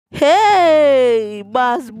Hey,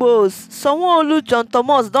 boss, Sanwo Olu John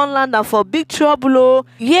Thomas don land am for big trouble o.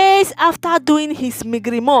 Years after doing his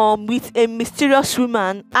migrimon with a mysterious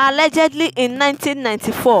woman, allegedly in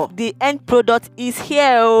 1994, the end product is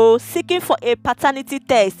here o, seeking for a paternity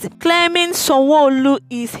test, claiming Sanwo Olu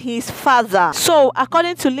is his father. So,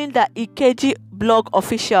 according to Linda Ikeji blog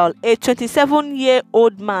official, a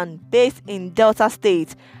 27-year-old man based in Delta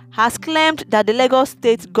State has claimed that the Lagos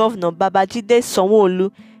State Governor Babajide Sanwo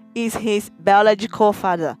Olu is his biological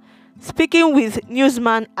father. Speaking with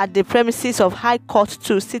newsman at the premises of High Court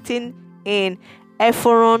 2 sitting in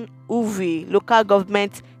Eforon Uvi local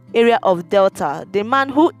government area of Delta, the man,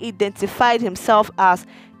 who identified himself as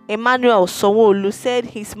Emmanuel Sanwo Olu, said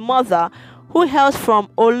his mother, who hails from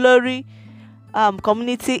Olori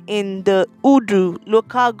community in the Udu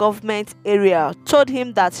local government area, told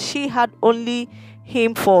him that she had only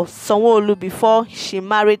him for Sanwo Olu before she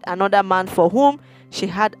married another man for whom she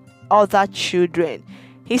had other children.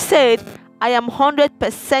 He said, "I am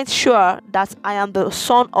 100% sure that I am the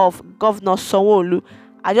son of Governor Sanwo Olu.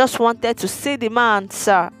 I just wanted to see the man,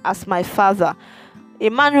 sir, as my father."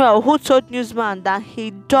 Emmanuel, who told newsman that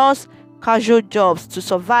he does casual jobs to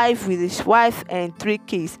survive with his wife and 3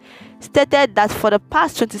 kids, stated that for the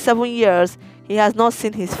past 27 years he has not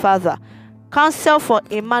seen his father. Counsel for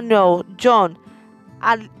Emmanuel, John,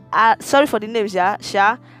 sorry for the names,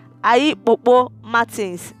 Sha Popo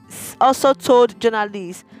Martins, also told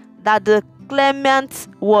journalists that the claimant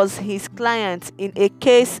was his client in a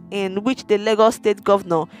case in which the Lagos State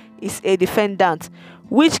Governor is a defendant,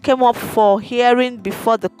 which came up for hearing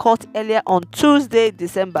before the court earlier on Tuesday,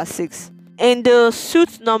 December 6. In the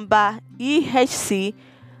suit number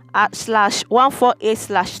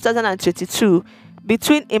EHC/148/2022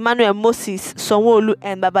 between Emmanuel Moses Sanwo Olu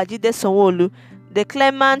and Babajide Sanwo Olu, the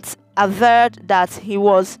claimant averred that he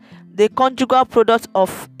was the conjugal product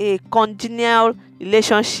of a congenial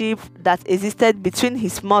relationship that existed between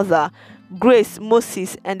his mother, Grace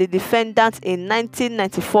Moses, and the defendant in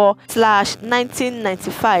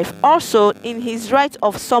 1994/1995. Also, in his right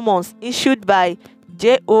of summons issued by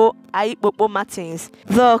J.O. Popo Martins,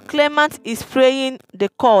 the claimant is praying the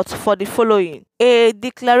court for the following: a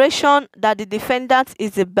declaration that the defendant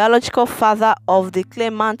is the biological father of the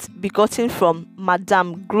claimant begotten from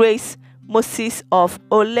Madam Grace Moses of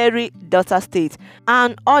Oleri, Delta State,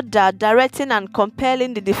 an order directing and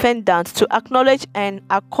compelling the defendant to acknowledge and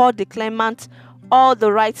accord the claimant all the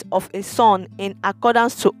rights of a son in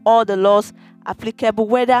accordance to all the laws applicable,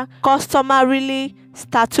 whether customarily,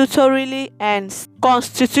 statutorily, and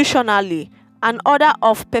constitutionally. An order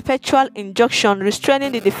of perpetual injunction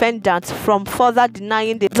restraining the defendant from further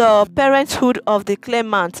denying the parenthood of the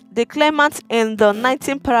claimant. The claimant, in the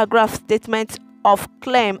 19-paragraph statement of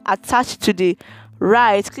claim attached to the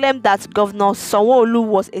right, claimed that Governor Sanwo Olu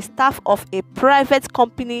was a staff of a private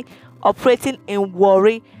company operating in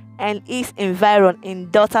Warri and its environ in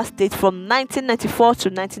Delta State from 1994 to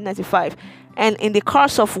 1995, and in the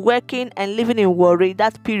course of working and living in Warri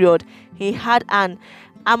that period, he had an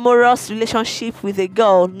amorous relationship with a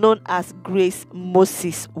girl known as Grace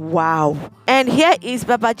Moses. Wow. And here is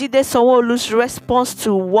Babajide Sanwo Olu's response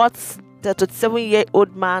to what the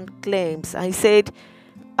 27-year-old man claims. And he said,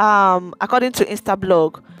 according to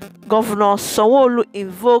Instablog, Governor Sanwo Olu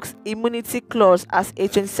invokes immunity clause as a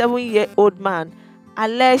 27-year-old man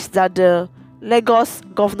alleged that the Lagos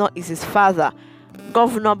governor is his father.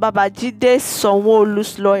 Governor Babajide Sanwo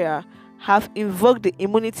Olu's lawyer have invoked the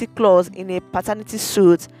immunity clause in a paternity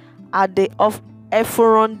suit at the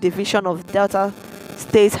Eforon division of Delta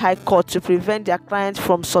State High Court to prevent their client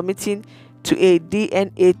from submitting to a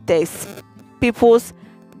DNA test. People's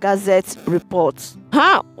Gazette reports.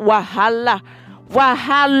 Wahala.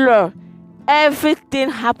 Everything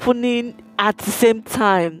happening at the same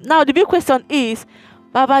time. Now the big question is,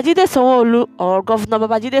 Babajide Sanwo Olu, or Governor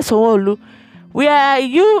Babajide Sanwo Olu, were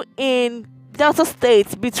you in Delta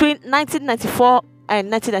State between 1994 and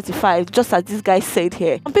 1995, just as this guy said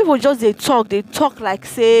here? Some people just they talk like,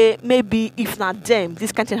 say, maybe if not them,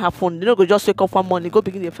 this can't happen. They don't go just wake up one morning, go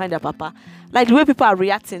begin to find their papa. Like the way people are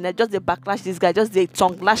reacting, they just they backlash this guy, just they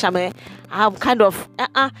tongue lash. I'm kind of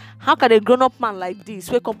how can a grown-up man like this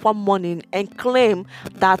wake up one morning and claim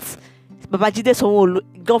that Babajide Sanwo Olu,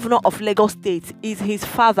 governor of Lagos State, is his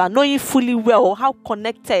father, knowing fully well how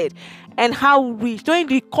connected and how rich, knowing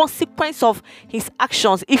the consequence of his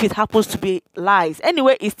actions if it happens to be lies.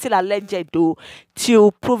 Anyway, it's still alleged though,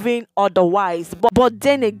 till proven otherwise. But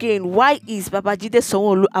then again, why is Babajide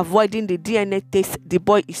Sanwo Olu avoiding the DNA test the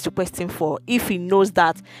boy is requesting for if he knows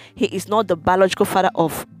that he is not the biological father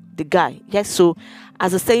of the guy? Yes, so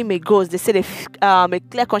as the saying may goes, they say a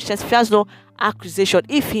clear conscience fears no accusation.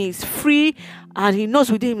 If he is free and he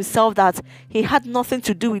knows within himself that he had nothing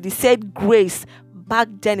to do with the said grace back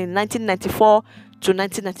then in 1994 to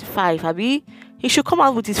 1995, Abi, he should come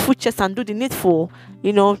out with his full chest and do the needful,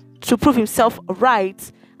 to prove himself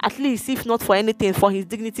right, at least if not for anything, for his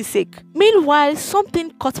dignity's sake. Meanwhile,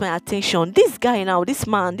 something caught my attention. This guy now, this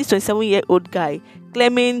man, this 27-year-old guy,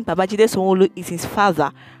 claiming Babajide Sanwo Olu is his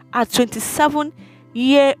father. At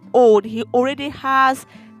 27-year-old, he already has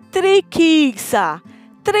 3 kids, sir.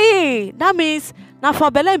 3. That means now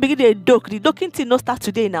for Bella begin the docking thing not start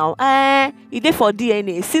today now. He did for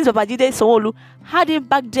DNA since Babajide Sanwo Olu had him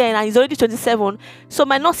back then and he's already 27. So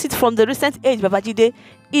might not sit from the recent age Babajide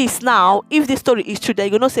is now. If this story is true,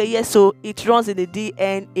 they're gonna say yes, so it runs in the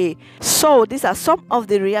DNA. So these are some of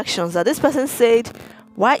the reactions that this person said.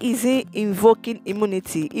 Why is he invoking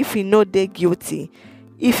immunity if he know they're guilty?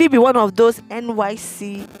 If he be one of those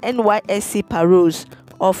NYSC paroles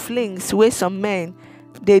or flings where some men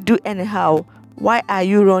they do anyhow, why are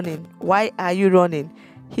you running? Why are you running?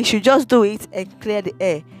 He should just do it and clear the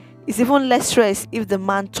air. It's even less stress if the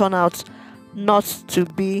man turn out not to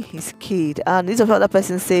be his kid. And this other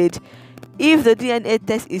person said, if the DNA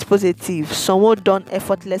test is positive, someone done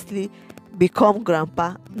effortlessly become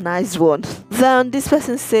grandpa. Nice one. Then this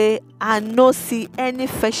person say, I no see any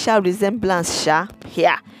facial resemblance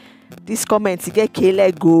here. This comment get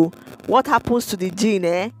kele go. What happens to the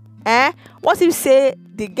gene, What if say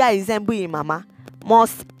the guy resemble him mama?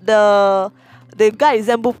 Must the guy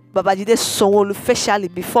resemble Babajide Sanwo Olu facially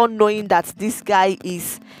before knowing that this guy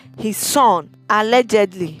is his son?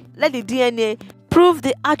 Allegedly. Let the DNA prove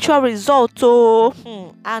the actual result.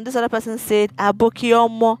 And this other person said, Aboki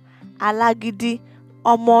omo alagidi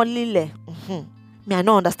omo lile. Me, I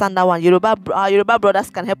don't understand that one. Yoruba brothers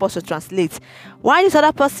can help us to translate. Why this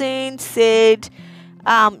other person said,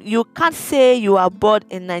 you can't say you are born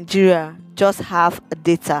in Nigeria, just have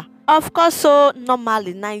data. Of course, so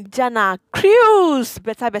normally Nigeria cruise,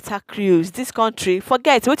 better cruise. This country,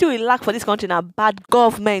 forget what you will lack for this country now. Bad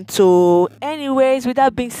government. So, anyways, with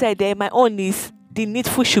that being said, my own is the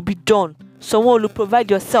needful should be done. Someone will provide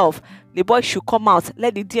yourself. The boy should come out.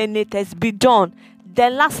 Let the DNA test be done.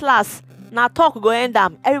 Then last, now talk go end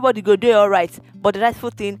them. Everybody go do it all right. But the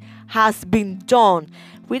rightful thing has been done.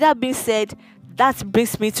 With that being said, that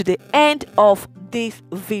brings me to the end of this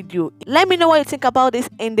video. Let me know what you think about this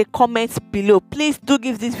in the comments below. Please do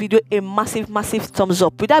give this video a massive thumbs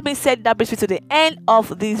up. With that being said, that brings me to the end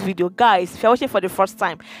of this video. Guys, if you're watching for the first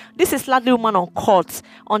time, this is Lovely Woman Uncut.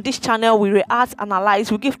 On this channel, we react,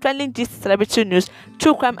 analyze, we give trending gist, celebrity news,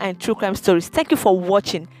 true crime and true crime stories. Thank you for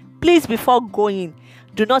watching. Please, before going,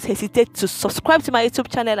 do not hesitate to subscribe to my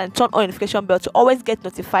YouTube channel and turn on notification bell to always get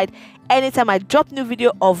notified anytime I drop new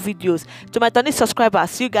video or videos. To my returning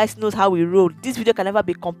subscribers, you guys know how we roll. This video can never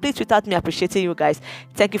be complete without me appreciating you guys.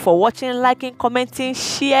 Thank you for watching, liking, commenting,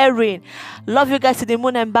 sharing. Love you guys to the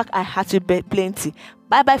moon and back. I had to be plenty.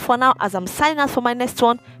 Bye bye for now as I'm signing out for my next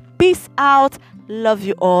one. Peace out. Love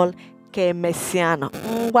you all. Ke messiano.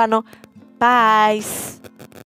 Bye.